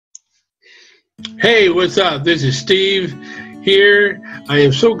Hey, what's up? This is Steve here. I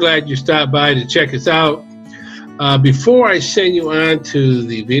am so glad you stopped by to check us out. Before I send you on to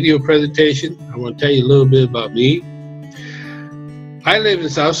the video presentation, I want to tell you a little bit about me. I live in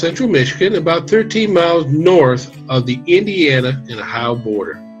South Central Michigan, about 13 miles north of the Indiana and Ohio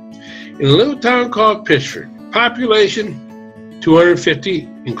border, in a little town called Pittsford. Population 250,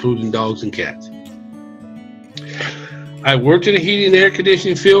 including dogs and cats. I worked in the heating and air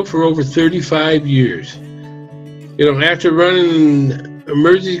conditioning field for over 35 years. After running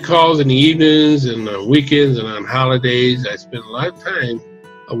emergency calls in the evenings and on weekends and on holidays, I spent a lot of time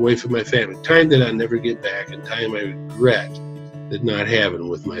away from my family, time that I never get back and time I regret that not having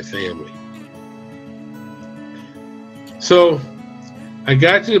with my family. So I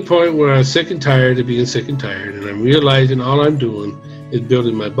got to the point where I was sick and tired of being sick and tired, and I'm realizing all I'm doing is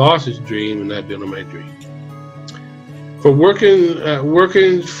building my boss's dream and not building my dream. For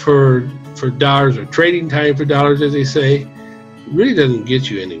working for dollars, or trading time for dollars, as they say, really doesn't get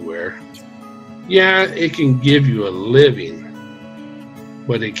you anywhere. Yeah, it can give you a living,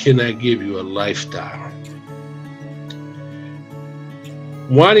 but it cannot give you a lifestyle.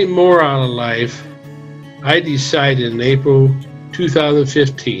 Wanting more out of life, I decided in April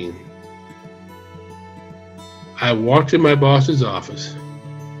 2015, I walked in my boss's office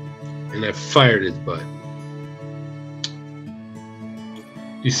and I fired his butt.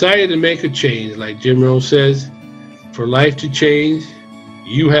 Decided to make a change, like Jim Rohn says, for life to change,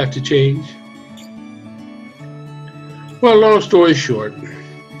 you have to change. Well, long story short,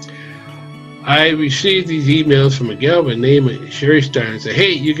 I received these emails from a gal by the name of Sherry Stein and said, hey,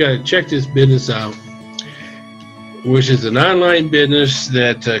 you got to check this business out, which is an online business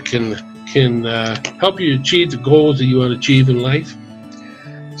that can help you achieve the goals that you want to achieve in life.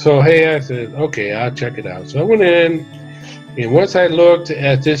 So, hey, I said, okay, I'll check it out. So I went in. And once I looked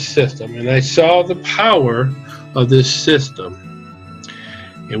at this system and I saw the power of this system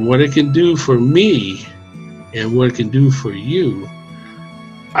and what it can do for me and what it can do for you,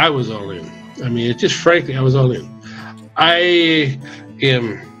 I was all in. I mean, frankly, I was all in. I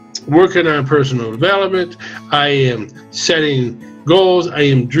am working on personal development. I am setting goals. I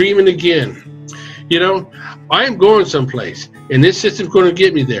am dreaming again. I am going someplace, and this system's going to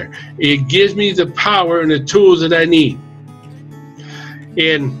get me there. It gives me the power and the tools that I need.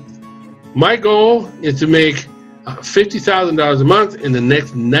 And my goal is to make $50,000 a month in the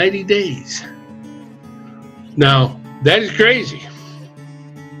next 90 days. Now, that is crazy,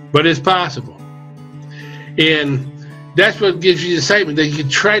 but it's possible. And that's what gives you the excitement, that you can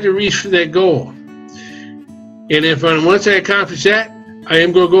try to reach for that goal. And once I accomplish that, I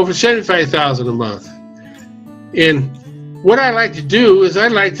am going to go for $75,000 a month. And what I like to do is I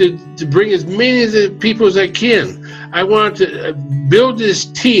like to bring as many of the people as I can. I want to build this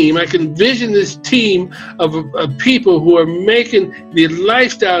team. I can envision this team of people who are making the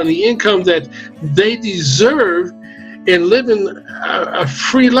lifestyle and the income that they deserve and living a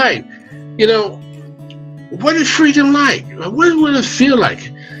free life. What is freedom like? What does it feel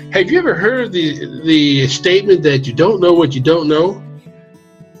like? Have you ever heard the statement that you don't know what you don't know?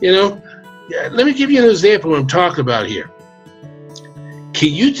 Let me give you an example of what I'm talking about here. Can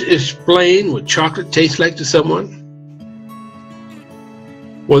you explain what chocolate tastes like to someone?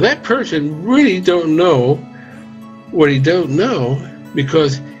 Well, that person really don't know what he don't know,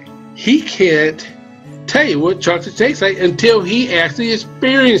 because he can't tell you what chocolate tastes like until he actually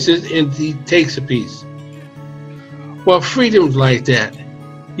experiences and he takes a piece. Well, freedom's like that.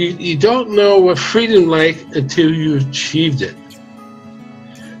 You don't know what freedom's like until you achieved it.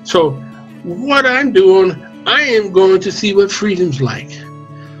 So what I'm doing, I am going to see what freedom's like.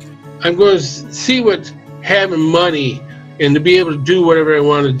 I'm going to see what having money and to be able to do whatever I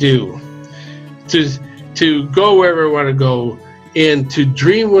want to do, to go wherever I want to go, and to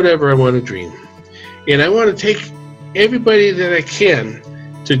dream whatever I want to dream. And I want to take everybody that I can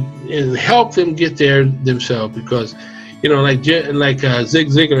and help them get there themselves, because, like Zig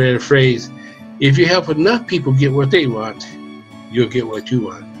Ziglar had a phrase, if you help enough people get what they want, you'll get what you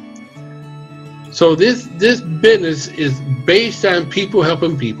want. So this business is based on people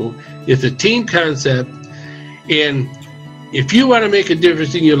helping people. It's a team concept, and if you want to make a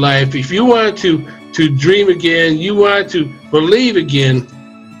difference in your life, if you want to dream again, you want to believe again,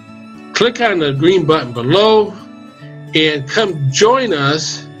 click on the green button below and come join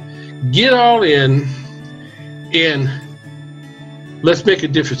us, get all in, and let's make a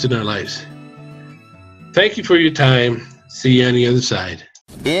difference in our lives. Thank you for your time. See you on the other side.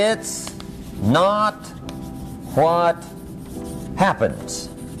 It's not what happens.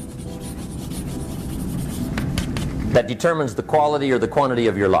 that determines the quality or the quantity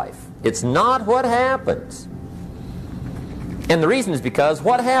of your life. It's not what happens. And the reason is because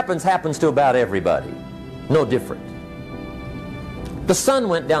what happens happens to about everybody. No different. The sun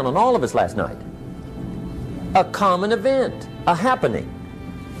went down on all of us last night. A common event, a happening.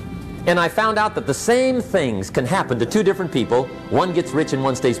 And I found out that the same things can happen to two different people. One gets rich and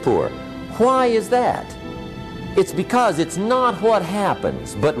one stays poor. Why is that? It's because it's not what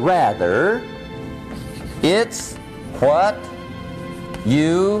happens, but rather it's what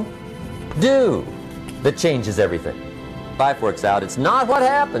you do that changes everything. Life works out. It's not what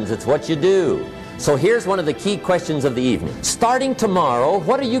happens, it's what you do. So here's one of the key questions of the evening. Starting tomorrow,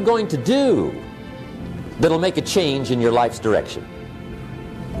 what are you going to do that'll make a change in your life's direction?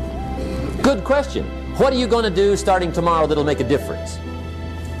 Good question. What are you going to do starting tomorrow that'll make a difference?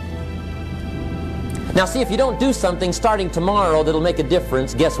 Now see, if you don't do something starting tomorrow that'll make a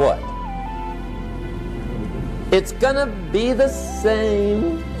difference, guess what? It's gonna be the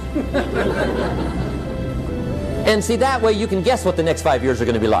same. And see, that way you can guess what the next 5 years are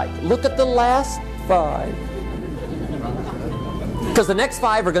going to be like. Look at the last 5. Because the next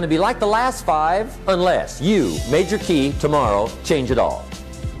 5 are going to be like the last 5 unless you, major key, tomorrow, change it all.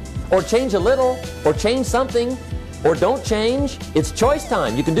 Or change a little, or change something, or don't change. It's choice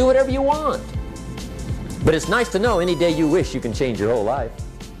time. You can do whatever you want. But it's nice to know any day you wish you can change your whole life.